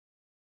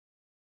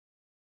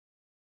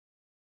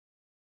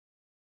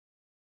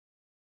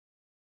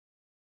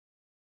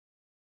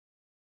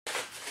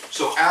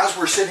So as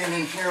we're sitting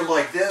in here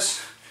like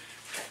this,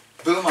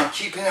 boom, I'm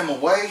keeping him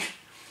away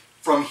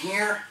from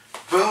here,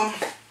 boom,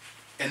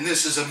 and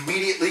this is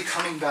immediately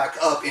coming back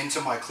up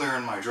into my clear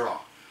and my draw.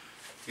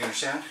 You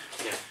understand?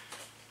 Yeah.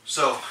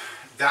 So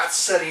that's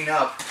setting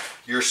up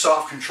your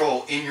soft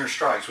control in your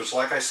strikes, which,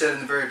 like I said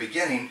in the very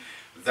beginning,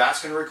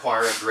 that's going to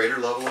require a greater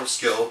level of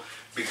skill,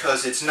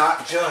 because it's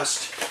not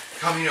just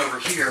coming over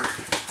here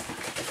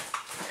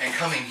and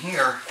coming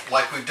here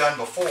like we've done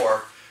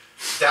before.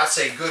 That's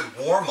a good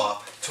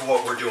warm-up to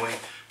what we're doing,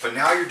 but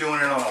now you're doing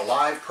it on a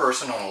live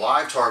person, on a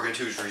live target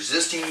who's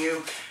resisting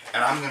you,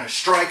 and I'm going to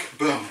strike,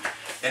 boom,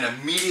 and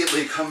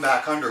immediately come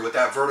back under with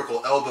that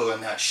vertical elbow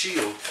and that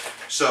shield.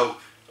 So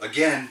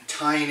again,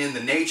 tying in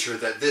the nature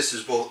that this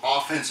is both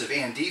offensive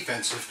and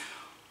defensive.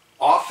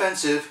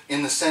 Offensive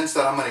in the sense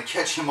that I'm going to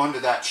catch him under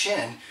that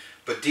chin,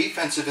 but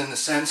defensive in the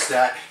sense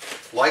that,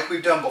 like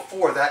we've done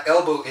before, that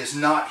elbow is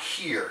not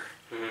here.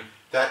 Mm-hmm.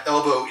 That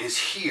elbow is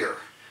here.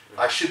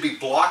 I should be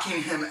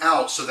blocking him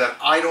out so that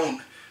I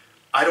don't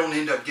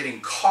end up getting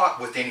caught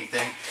with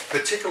anything,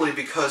 particularly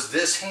because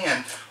this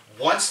hand,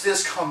 once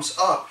this comes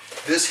up,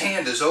 this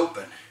hand is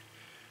open,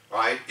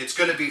 right? It's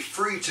going to be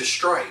free to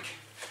strike.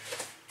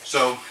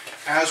 So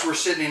as we're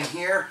sitting in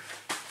here,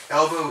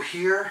 elbow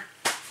here,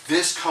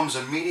 this comes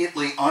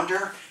immediately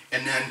under,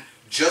 and then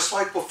just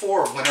like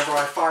before, whenever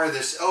I fire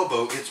this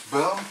elbow, it's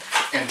boom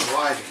and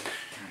driving.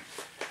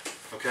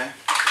 Okay?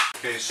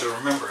 Okay, so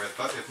remember,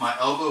 if my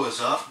elbow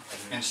is up,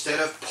 instead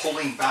of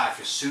pulling back,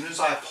 as soon as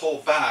I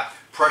pull back,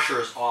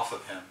 pressure is off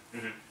of him.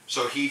 Mm-hmm.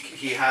 So he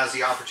has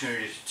the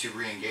opportunity to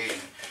re-engage me.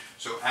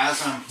 So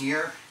as I'm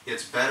here,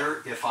 it's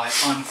better if I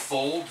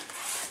unfold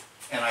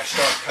and I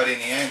start cutting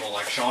the angle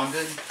like Sean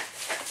did,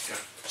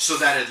 so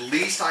that at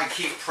least I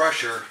keep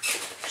pressure.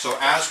 So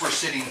as we're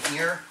sitting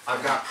here,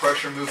 I've got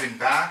pressure moving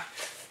back,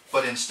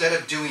 but instead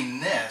of doing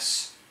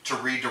this to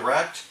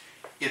redirect,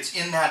 it's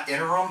in that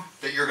interim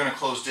that you're going to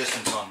close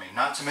distance on me.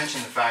 Not to mention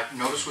the fact,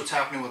 notice what's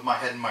happening with my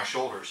head and my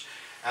shoulders.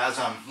 As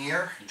I'm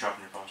here, you're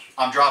dropping your posture.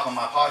 I'm dropping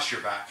my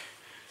posture back.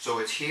 So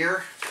it's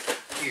here,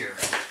 here.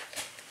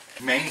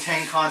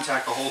 Maintain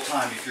contact the whole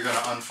time if you're going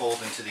to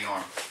unfold into the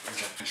arm.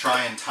 Okay. And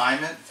try and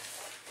time it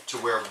to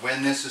where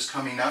when this is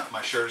coming up,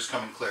 my shirt is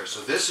coming clear.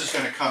 So this is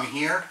going to come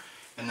here,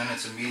 and then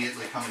it's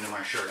immediately coming to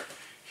my shirt.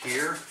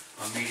 Here,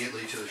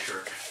 immediately to the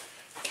shirt.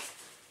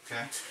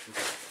 Okay?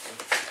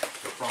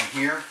 So from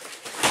here,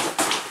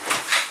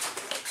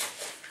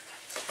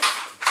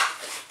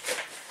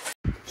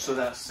 so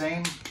that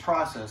same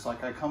process,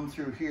 like I come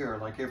through here,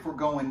 like if we're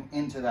going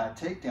into that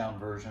takedown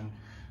version,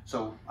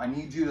 so I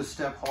need you to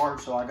step hard,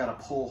 so I got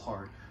to pull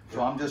hard.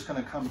 So I'm just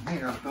going to come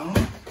here, boom.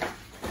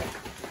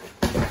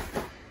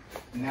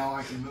 And now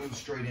I can move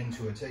straight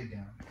into a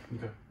takedown.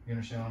 Okay. You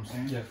understand what I'm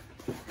saying?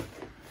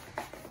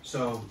 Yeah.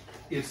 So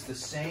it's the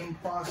same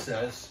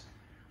process.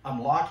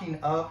 I'm locking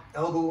up,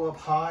 elbow up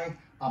high.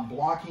 I'm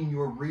blocking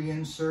your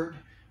reinsert,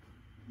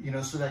 you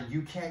know, so that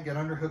you can't get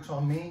underhooks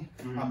on me.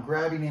 Mm-hmm. I'm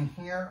grabbing in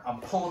here.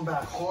 I'm pulling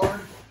back hard.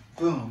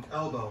 Boom,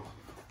 elbow.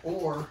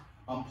 Or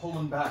I'm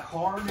pulling back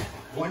hard.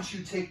 Once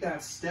you take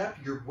that step,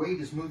 your weight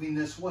is moving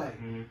this way.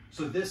 Mm-hmm.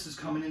 So this is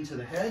coming into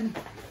the head.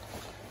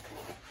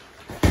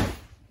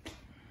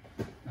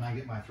 And I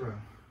get my throw.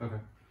 Okay.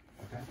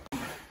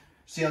 Okay.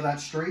 See how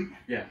that's straight?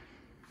 Yeah.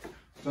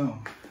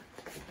 Boom.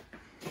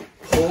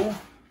 Pull.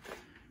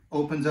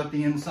 Opens up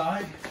the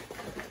inside.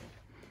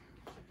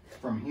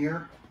 From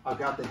here, I've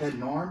got the head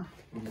and arm.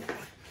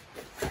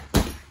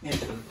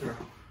 Into the throw.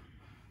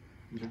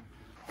 Okay.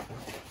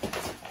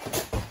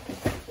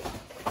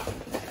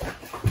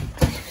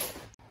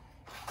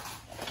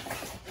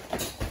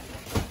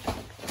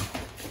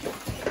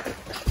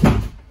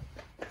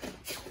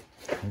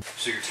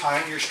 So you're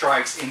tying your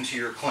strikes into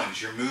your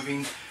clinch. You're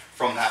moving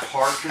from that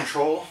hard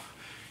control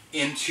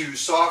into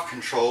soft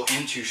control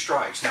into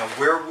strikes. Now,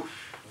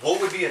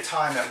 what would be a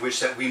time at which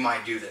that we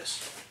might do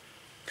this?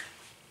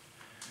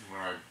 When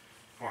I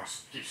want to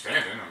keep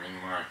standing. I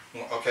mean, when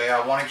I... Okay,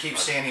 I want to keep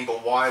standing,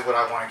 but why would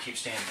I want to keep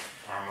standing?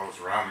 I don't know what's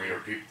around me or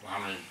people, how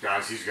many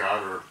guys he's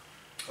got or...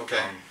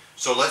 Okay,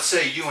 so let's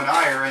say you and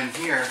I are in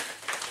here.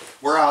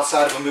 We're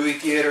outside of a movie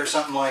theater or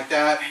something like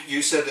that.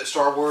 You said that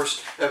Star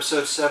Wars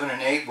episodes 7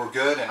 and 8 were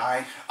good, and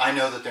I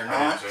know that they're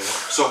not.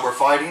 So we're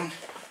fighting,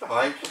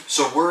 right?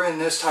 So we're in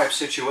this type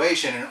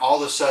situation, and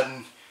all of a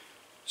sudden,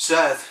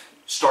 Seth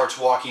starts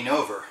walking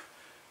over.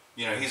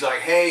 You know, he's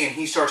like, hey, and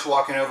he starts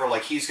walking over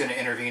like he's going to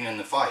intervene in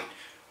the fight.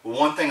 Well,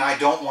 one thing I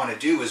don't want to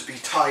do is be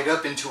tied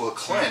up into a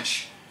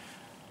clinch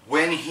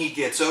when he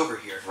gets over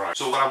here. Right.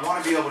 So what I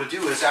want to be able to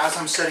do is, as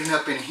I'm setting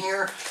up in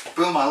here,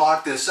 boom, I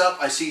lock this up.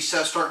 I see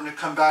Seth starting to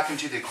come back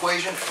into the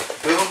equation.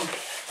 Boom,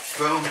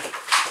 boom.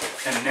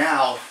 And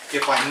now,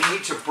 if I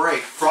need to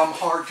break from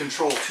hard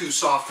control to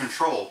soft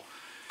control,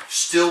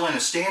 still in a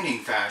standing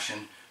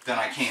fashion, then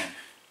I can.